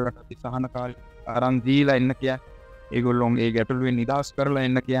කියන්න ඒගොලට අපි සහන කාල අරන්දීලා එන්න කිය ඒගොල්ලොන් ඒ ගැටලුවෙන් නිදහස් කරලා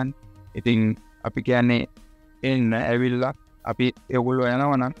එන්න කියන්න ඉතින් අපි කියන්නේ එන්න ඇවිල්ලා අපි එගොල්ලො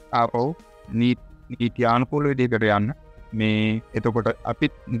යනවනම් ආපව් නීතියානපොල විදිකට යන්න මේ එතකොට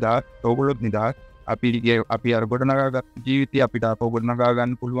අපිත් නිදා තෝගොලොත් නිදා අපි අරගොඩ නගත් ජීවිතය අපිට පොගොඩ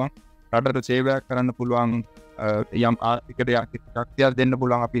නගාගන්න පුළුවන් රටට සේවයක් කරන්න පුළුවන් යම් ආතිකට ශක්තියක් දෙන්න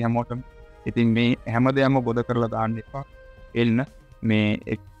පුළුවන් අපි හැමෝටම ඉතින් මේ හැම දෙයක්ම බොද කරලා දාන්න එපා එන්න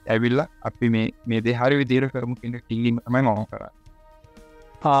මේ ඇවිල්ල අපි මේ දෙහරි විදිර කරමු කෙන ටිලීම තමයි මම කර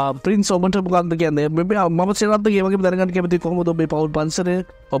ප්‍රින්ස් ඔබට මොකක්ද කියන්නේ මම සේවත්ත ඒවගේ දරගන්න කැමති කොහොමද ඔබේ පවුල් පන්සරය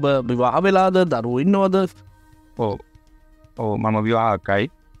ඔබ විවාහ වෙලාද දරුව ඉන්නවද ඕ මම විවාහකයි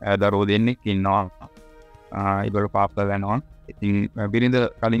දරෝ දෙන්නෙක් ඉන්නවා ඉබල පාප්ත වෙනවා ඉතින් බිරිඳ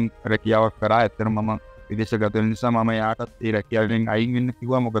කලින් රැකියාවක් කරා ඇත්තර මම විදේශ ගත නිසා මම යාටත් ඒ රැකියාවෙන් අයින් වෙන්න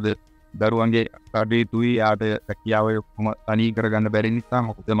කිව්වා මොකද දරුවන්ගේ කඩේ තුයි යාට රැකියාව කොම තනී කරගන්න බැරි නිසා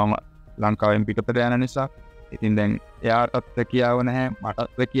මොකද මම ලංකාවෙන් පිටතට යන නිසා ඉතින් දැන් එයාටත් රැකියාව නැහැ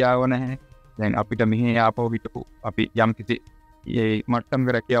මටත් රැකියාව නැහැ දැන් අපිට මෙහි ආපහු හිටපු අපි යම් කිසි ඒ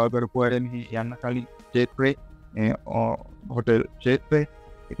මට්ටම් රැකියාව කරපු අය මෙහි යන්න කලින් ක්ෂේත්‍රේ හොටල් ක්ෂේත්‍රේ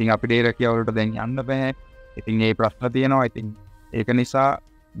ඉතින් අපිට ඒ රැකියාවලට දැන් යන්න බෑ ඉතින් ඒ ප්‍රශ්න තියෙනවා ඉතින් ඒක නිසා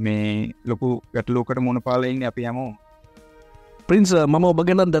මේ ලොකු ගැටලුවකට මුණ පාලා ඉන්නේ අපි හැමෝම ප්‍රින්ස් මම ඔබ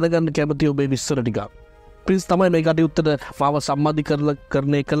ගැන දැනගන්න කැමති ඔබේ විස්තර ටික ප්‍රින්ස් තමයි මේ කටයුත්තට මාව සම්මති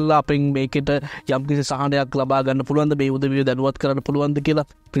කරණය කළා අපෙන් මේකට යම්කිසි සහනයක් ලබා ගන්න පුළුවන්ද මේ උදවිය දැනුවත් කරන්න පුළුවන්ද කියලා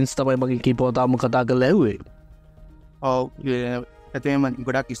ප්‍රින්ස් තමයි මගේ කීපවතාවම කතා කරලා ඇහුවේ ඔව් ඇතේම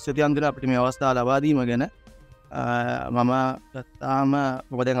ගොඩක් ස්තුතියි අන්දර අපිට මේ අවස්ථාව ලබා දීම ගැන මම ගත්තාම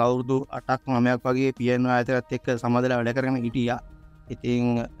මොකද අවුරුදු 8ක් 9ක් වගේ පියන ආයතනත් එක්ක සම්බන්ධලා වැඩ කරගෙන හිටියා.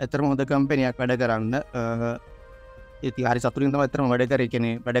 ඉතින් ඇත්තටම හොඳ කම්පැනියක් වැඩ කරන්න ඉතින් හරි සතුටින් තමයි ඇත්තටම වැඩ කරේ.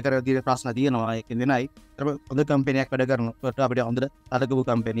 කියන්නේ වැඩ කරලා තියෙන ප්‍රශ්න තියෙනවා ඒකෙන් දෙනයි. ඇත්තටම හොඳ කම්පැනියක් වැඩ කරනකොට අපිට හොඳට අරගපු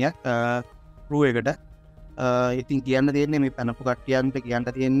කම්පැනියක් රූ එකට. ඉතින් කියන්න තියෙන්නේ මේ පැනපු කට්ටියන්ට කියන්න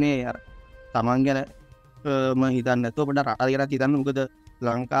තියෙන්නේ අර තමන් ගැන මම හිතන්නේ නැතුව පොඩ්ඩක් රට ගැන හිතන්න. මොකද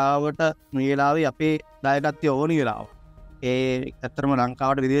ලංකාවට මේ වෙලාවේ අපේ දායකත්වය ඕනි වෙලාව. ඒ ඇත්තටම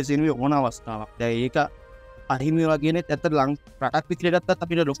ලංකාවට විදේශීයව ඕන අවස්ථාවක්. දැන් ඒක අහිමි වෙනවා කියන්නේ ඇත්තට රටක් විතර ගත්තත්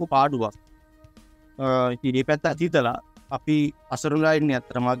අපිට ලොකු පාඩුවක්. ඉතින් මේ පැත්ත අතීතලා අපි අසරුණා ඉන්නේ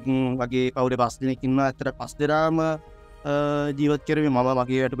ඇත්තටම වගේ පවුලේ 5 දෙනෙක් ඉන්නවා. ඇත්තට 5 දෙනාම ජීවත් කරේ මම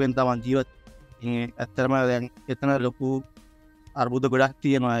වගේ වැටුපෙන් තමයි ජීවත්. ඉතින් ඇත්තටම දැන් එතන ලොකු අර්බුද ගොඩක්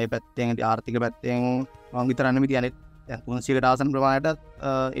තියෙනවා. ඒ පැත්තෙන් ආර්ථික පැත්තෙන් මම විතර නෙමෙයි කියන්නේ 300කට ආසන්න ප්‍රමාණයට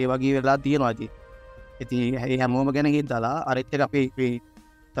ඒ වගේ වෙලා තියෙනවා ඉතින් ඒ හැමෝම ගැන හිතලා අරිත් එක අපේ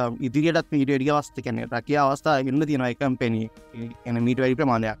ඉදිරියටත් මීට වැඩි අවස්ථා කියන්නේ රැකියාව අවස්ථා වෙන්න තියෙනවා ඒ කම්පැනි කියන්නේ මීට වැඩි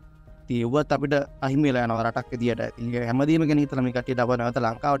ප්‍රමාණයක්. ඉතින් ඒවත් අපිට අහිමි වෙලා යනවා රටක් විදියට. ඉතින් හැමදේම ගැන හිතලා මේ කට්ටියට අපව නැවත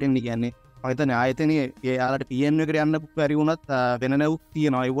ලංකාවට එන්න කියන්නේ මම හිතන්නේ ආයතනයේ ඒ යාලට PN එකට යන්න බැරි වුණත් වෙන නැවුත්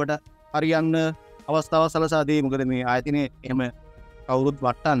තියෙනවා. ඒවට හරියන්න අවස්ථාව සලසා දෙයි. මොකද මේ ආයතනයේ එහෙම කවුරුත්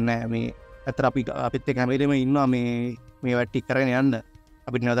වටන්නේ නැහැ. මේ ඇත්තට අපිත් එක්ක හැමදේම ඉන්නවා මේ වැටි කරගෙන යන්න.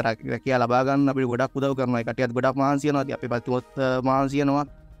 අපිට නැවත රැකියාව ලබා ගන්න අපිට ගොඩක් උදව් කරනවා. ඒ කට්ටියත් ගොඩක් මහන්සි වෙනවා. ඉතින් අපි පැතුවත් මහන්සි වෙනවා.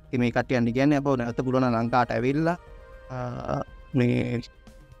 ඉතින් මේ කට්ටියන් කියන්නේ අපව නැවත පුළුවන් ලංකාවට ඇවිල්ලා මේ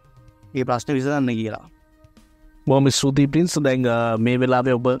ඒ ප්‍රශ්න විසඳන්න කියලා. බොහොම ස්තුතියි ප්‍රින්ස්. දැන් මේ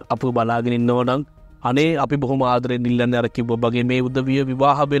වෙලාවේ ඔබ අපව බලාගෙන ඉන්නවා නම් අනේ අපි බොහොම ආදරෙන් ඉල්ලන්නේ අර කිව්ව වගේ මේ උදවිය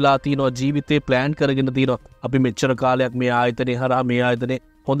විවාහ වෙලා තිනවා, ජීවිතේ ප්ලෑන් කරගෙන තිනවා. අපි මෙච්චර කාලයක් මේ ආයතනයේ හරහා මේ ආයතනයේ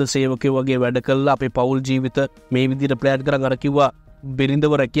හොඳ සේවකයෝ වගේ වැඩ කළා. අපේ පෞල් ජීවිත මේ විදිහට ප්ලෑන් කරන් අර කිව්වා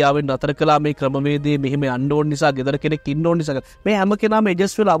බිරිඳව රැකියාවෙන් නතර කළා. මේ ක්‍රමවේදයේ මෙහෙම යන්න ඕන නිසා, ගෙදර කෙනෙක් ඉන්න ඕන නිසා මේ හැම කෙනාම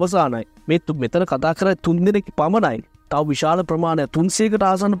ඇඩ්ජස්ට් වෙලා අවසానයි. මේ මෙතන කතා කරන්නේ 3 දිනක පමණයි. තව විශාල ප්‍රමාණයක් 300කට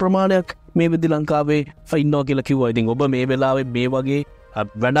ආසන්න ප්‍රමාණයක් මේ විදි ලංකාවේ ඉන්නවා කියලා කිව්වා. ඉතින් ඔබ මේ වෙලාවේ මේ වගේ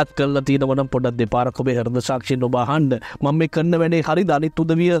වැඩක් කරලා තියෙනවා නම් පොඩ්ඩක් දෙපාරක් ඔබේ හෘද සාක්ෂියෙන් ඔබ අහන්න. මම මේ කරන වැඩේ හරිද? අනිත්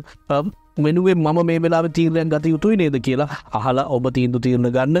උදවිය වෙනුවෙන් මම මේ වෙලාවේ තීරණයක් ගත යුතුයි නේද කියලා අහලා ඔබ තීරණ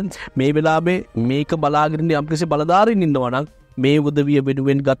ගන්න. මේ වෙලාවේ මේක බලාගෙන ඉන්න යම්කිසි බලධාරීන් ඉන්නවා නම් මේ උදවිය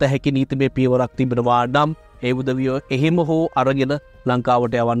වෙනුවෙන් ගත හැකි නීතිමය පියවරක් තිබෙනවා නම් ඒ උදවිය එහෙම හෝ අරගෙන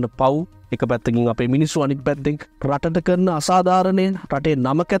ලංකාවට යවන්න පව්. එක පැත්තකින් අපේ මිනිස්සු, අනිත් පැත්තෙන් රටට කරන අසාධාරණය, රටේ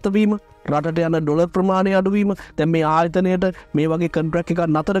නම කැතවීම, රටට යන ඩොලර් ප්‍රමාණය අඩුවීම. දැන් මේ ආයතනයට මේ වගේ කොන්ට්‍රැක්ට් එකක්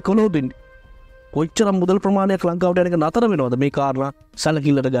නතර කළොත් කොච්චර මුදල් ප්‍රමාණයක් ලංකාවට යන එක නතර වෙනවද? මේ කාරණා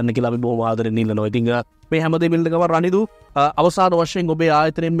සැලකිල්ලට ගන්න කියලා අපි බොහොම ආදරෙන් ඉල්ලනවා. ඉතින් මේ හැමදේම ඉල්ලන ගමන් රනිදු අවසාන වශයෙන් ඔබේ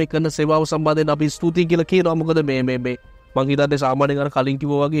ආයතනයෙන් මේ කරන සේවාව සම්බන්ධයෙන් අපි ස්තුතියි කියලා කියනවා. මොකද මේ මං හිතන්නේ සාමාන්‍යයෙන් අර කලින්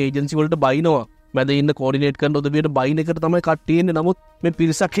කිව්වා වගේ ඒජන්සි වලට බයිනවා. මැද ඉන්න කෝඩිනේට් කරන උදවියට බයින් එකට තමයි කට්ටිය එන්නේ. නමුත් මේ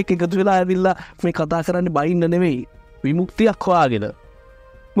පිරිසක් එක්ක එකතු වෙලා ඇවිල්ලා මේ කතා කරන්නේ බයින්න නෙවෙයි, විමුක්තියක් හොයාගෙන.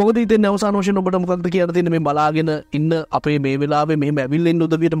 මොකද ඉතින් අවසාන වශයෙන් ඔබට මොකක්ද කියන්න තියෙන්නේ? මේ බලාගෙන ඉන්න අපේ මේ වෙලාවේ මෙහෙම ඇවිල්ලා ඉන්න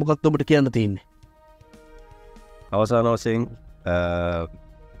උදවියට මොකක්ද ඔබට කියන්න තියෙන්නේ? අවසාන වශයෙන්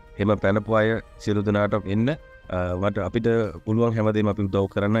එම පැනපු අය සියලු දෙනාට එන්න වට අපිට පුළුවන් හැමදේම අපි උදව්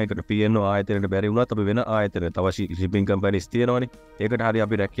කරන්න. ඒකට PNO ආයතනයට බැරි වුණත් අපි වෙන ආයතන තව ෂිපින් කම්පැනිස් තියෙනවනේ. ඒකට හරි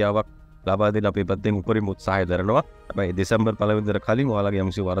අපි රැකියාවක් ලබා දෙන්න අපේ පැත්තෙන් උපරිම උත්සාහය දරනවා. හැබැයි දෙසැම්බර් 1 වෙනිදාට කලින් ඔයාලගේ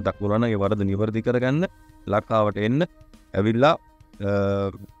යම්සි වරදක් වුණා නම් ඒ වරද නිවැරදි කරගන්න ලංකාවට එන්න ඇවිල්ලා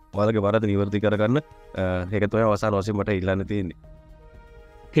ඔයාලගේ වරද නිවැරදි කරගන්න. ඒක තමයි අවසාන වශයෙන් මට ඉල්ලන්න තියෙන්නේ.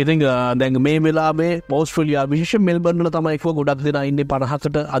 ඉතින් දැන් මේ වෙලාවේ ඕස්ට්‍රේලියාව විශේෂයෙන් මෙල්බර්න් වල තමයි කිව්ව ගොඩක් දෙනා ඉන්නේ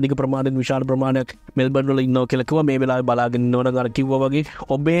 50කට අධික ප්‍රමාණයෙන් විශාල ප්‍රමාණයක් මෙල්බර්න් වල ඉන්නවා කියලා කිව්වා. මේ වෙලාවේ බලාගෙන ඉන්නවනම් අර කිව්වා වගේ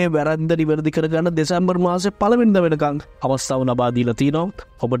ඔබේ වැරද්ද නිවැරදි කරගන්න දෙසැම්බර් මාසේ 1 වෙනිදා වෙනකන් අවස්ථාව ලබා දීලා තිනවා.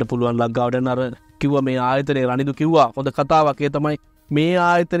 ඔබට පුළුවන් ලංකාවට යන අර කිව්වා මේ ආයතනයේ රනිදු කිව්වා හොඳ කතාවක්. ඒ තමයි මේ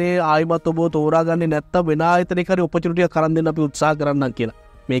ආයතනයේ ආයිමත් ඔබ තෝරාගන්නේ නැත්තම් වෙන ආයතනයක හරි ඔපචුනිටි එකක් කරන් දෙන්න අපි උත්සාහ කරන්නම් කියලා.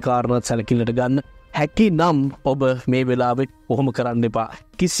 මේ කාරණාත් සැලකිල්ලට ගන්න. හැකි නම් ඔබ මේ වෙලාවෙ කොහොම කරන්න එපා.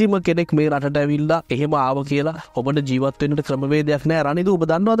 කිසිම කෙනෙක් මේ රටට ඇවිල්ලා එහෙම ආව කියලා ඔබට ජීවත් වෙන්නට ක්‍රමවේදයක් නැහැ. රනිදු ඔබ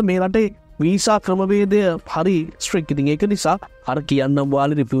දන්නවද මේ රටේ වීසා ක්‍රමවේදය හරි ස්ට්‍රික්ට්. ඉතින් ඒක නිසා අර කියන්නම්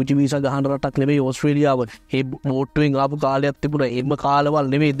වාලේ රිෆියුජි වීසා ගහන රටක් නෙවෙයි ඕස්ට්‍රේලියාව. ඒ බෝට්ටුවෙන් ආපු කාලයක් තිබුණා. එම්ම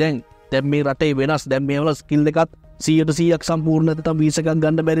කාලවල් නෙවෙයි දැන්. දැන් මේ රටේ වෙනස්. දැන් මේවල ස්කිල් එකත් 100% සම්පූර්ණ නැත්නම් වීසා එකක්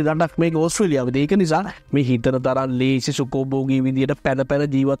ගන්න බැරි රටක් මේක ඕස්ට්‍රේලියාව. ඒක නිසා මේ හිතන තරම් ලේසි සුකෝභෝගී විදියට පැන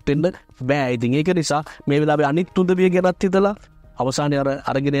ජීවත් වෙන්න බෑ. ඉතින් ඒක නිසා මේ වෙලාවේ අනිත් උදවිය ගැනත් හිතලා අවසානයේ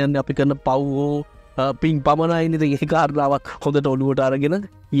අරගෙන යන්නේ අපි කරන පව් පින් පමණයි. ඉතින් ඒ කාරණාවක් හොඳට ඔලුවට අරගෙන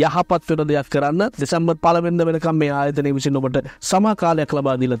යහපත් වෙන දෙයක් කරන්න. දෙසැම්බර් 1 වෙනිදා වෙනකම් මේ ආයතනයේ විසින් ඔබට සමා කාලයක්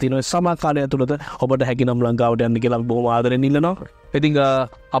ලබා දීලා තියෙනවා. සමා කාලය ඇතුළත ඔබට හැකිනම් ලංකාවට යන්න කියලා බොහොම ආදරෙන් ඉල්ලනවා. ඉතින්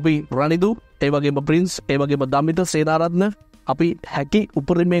අපි රනිදු, ඒ වගේම ප්‍රින්ස්, ඒ වගේම දමිත සේනාරත්න අපි හැකි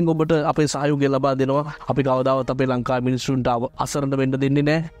උපරිමයෙන් ඔබට අපේ සහයෝගය ලබා දෙනවා. අපි කවදාවත් අපේ ලංකාවේ මිනිස්සුන්ට අසරණ වෙන්න දෙන්නේ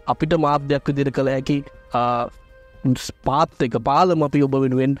නැහැ. අපිට මාධ්‍යයක් විදිහට කළ හැකි පාත් එක පාලම අපි ඔබ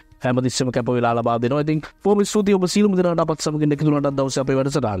වෙනුවෙන් හැමතිස්සෙම කැප වෙලා ලබා දෙනවා. ඉතින් බොහොම ස්තුතියි ඔබ සියලුම දෙනාට අපත් සමගින් එකතු වුණාට දවසේ අපේ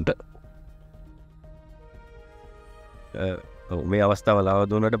වැඩසටහනට. මේ අවස්ථාව ලබා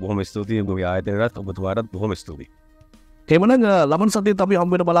දුන්නට බොහොම ස්තුතියි. ඔබගේ ආයතනයටත් ඔබතුමාටත් බොහොම ස්තුතියි. එමනම් ලබන සතියේත් අපි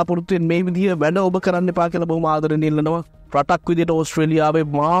හම්බ වෙන බලාපොරොත්තු වෙන මේ විදිය වැඩ ඔබ කරන්න එපා කියලා බොහොම ආදරෙන් ඉල්ලනවා. රටක් විදියට ඕස්ට්‍රේලියාවේ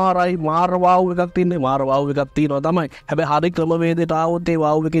මාර වාව් එකක් තියෙනවා. මාර වාව් එකක් තියෙනවා තමයි. හැබැයි හරි ක්‍රමවේදයට ආවොත් ඒ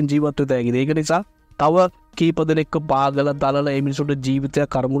වාව් එකෙන් ජීවත් වෙත හැකියි. ඒක නිසා තව කීප දෙනෙක්ව පාගලා දාලා ඒ මිනිසුන්ට ජීවිතයක්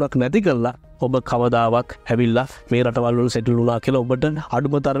කර්මුණක් නැති කරලා ඔබ කවදාවත් ඇවිල්ලා මේ රටවල් වල සෙටල් වුණා කියලා ඔබට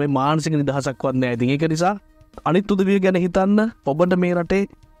අඩුම තරමේ මානසික නිදහසක්වත් නැහැ. ඉතින් ඒක නිසා අනිත් උදවිය ගැන හිතන්න. ඔබට මේ රටේ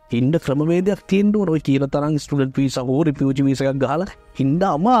ඉන්න ක්‍රමවේදයක් තියෙන්න ඕන. ඔය කියන තරම් ස්ටුඩන්ට් වීසා හෝ රිෆියුජි වීසා එකක් ගහලා හින්ද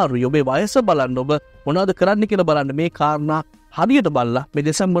අමාරුයි. ඔබේ වයස බලන්න, ඔබ මොනවද කරන්න කියලා බලන්න. මේ කාරණා හරියට බලලා මේ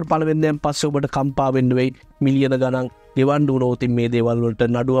දෙසැම්බර් 1 වෙනිදාන් පස්සේ ඔබට කම්පා වෙන්න වෙයි. මිලියන ගණන් ගෙවන්න උනොත් මේ දේවල් වලට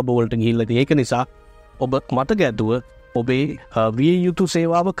නඩු අබ වලට ගිහිල්ලා තියෙන. ඒක නිසා ඔබ මතක ඇතුව ඔබේ විය යුතු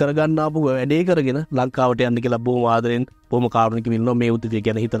සේවාව කරගන්න ආපු වැඩේ කරගෙන ලංකාවට යන්න කියලා බොහොම ආදරෙන් බොහොම කාරුණිකව ඉන්නවා මේ උදවිය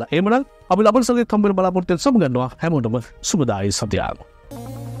ගැන හිතලා. එහෙමනම් අපි ලබන සතියේ කම්බල බලාපොරොත්තු වෙන සමගන්නවා. හැමෝටම සුබදායි සතියක්.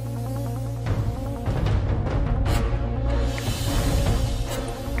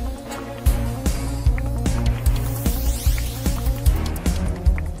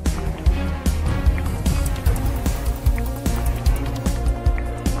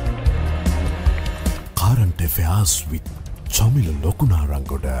 affairs with Chamila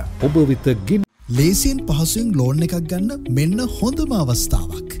Lokunarangoda. ඔබ වෙත ගෙන ලේසියෙන් පහසුවෙන් ලෝන් එකක් ගන්න මෙන්න හොඳම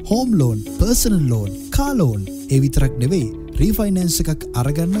අවස්ථාවක්. හෝම් ලෝන්, පර්සනල් ලෝන්, කා ලෝන් ඒ විතරක් නෙවෙයි රීෆයිනෑන්ස් එකක්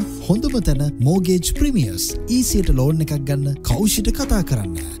අරගන්න හොඳම තැන මෝර්ගේජ් ප්‍රීමියර්ස්. ඊසියට ලෝන් එකක් ගන්න කෞෂිට කතා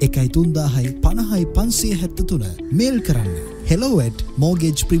කරන්න 130500573 මේල් කරන්න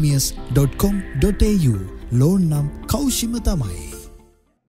hello@mortgagepremiers.com.au. ලෝන් නම් කෞෂිම තමයි.